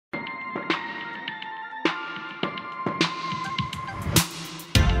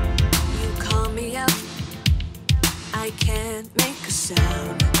can't make a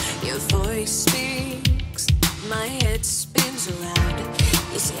sound. Your voice speaks, my head spins around.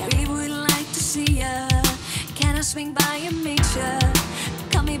 You say I really would like to see ya. Can I swing by and meet ya?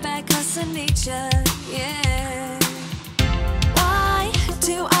 Call me back 'cause I need ya, yeah. Why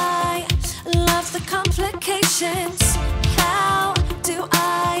do I love the complications? How do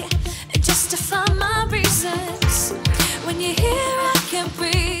I justify my reasons? When you're here I can't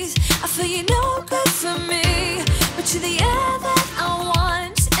breathe, I feel you're no good for me, but you're the air that I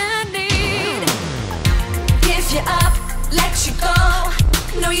want and need. Give you up, let you go,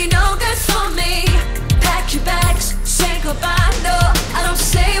 no you're no good for me. Pack your bags, say goodbye, no I don't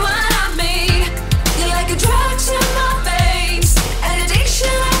say what I mean. You're like a drug to my veins, an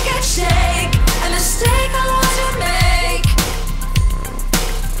addiction I can't shake, a mistake I want to make.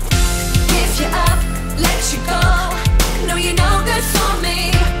 Give you up, let you go, no you're no good for me.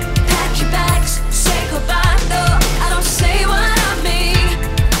 Pack your bags, say goodbye, no I don't say what I mean.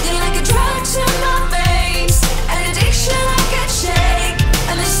 You're like a drug to my veins, an addiction I can't shake,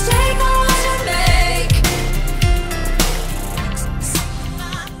 a mistake I want to make.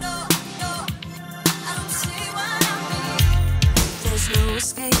 There's no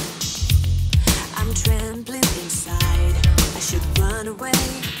escape, I'm trembling inside. I should run away,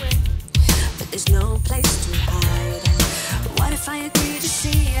 but there's no place to hide. What if I agree to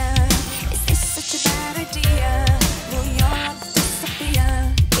see ya? Is this such a bad idea? Will your love disappear?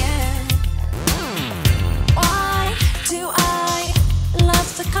 Yeah. Why do I love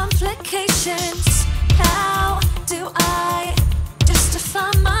the complications? How do I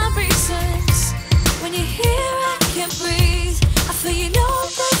justify my reasons? When you're here I can't breathe, I feel you're no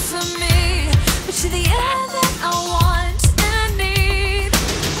good for me, but you're the air that I want and need.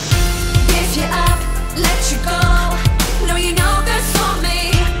 Give you up, let you go, no you're no good for me.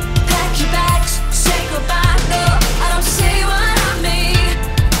 Pack your bags, say goodbye, no I don't say what I mean.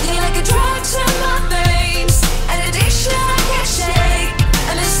 You're like a drug to my veins, an addiction I can't shake,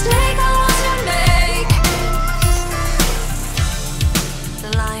 a mistake I want to make.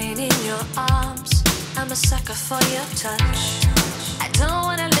 Lying in your arms, I'm a sucker for your touch. I don't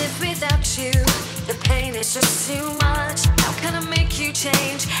wanna live without you, the pain is just too much. How can I make you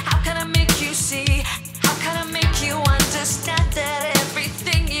change? How can I make you see? How can I make you understand that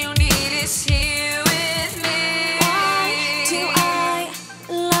everything you need is here with me? Why do I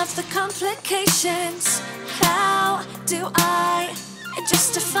love the complications? How do I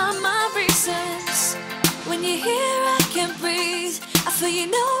justify my reasons? When you're here I can't breathe, I feel you're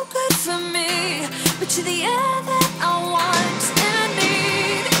no good for me, but you're the air that I want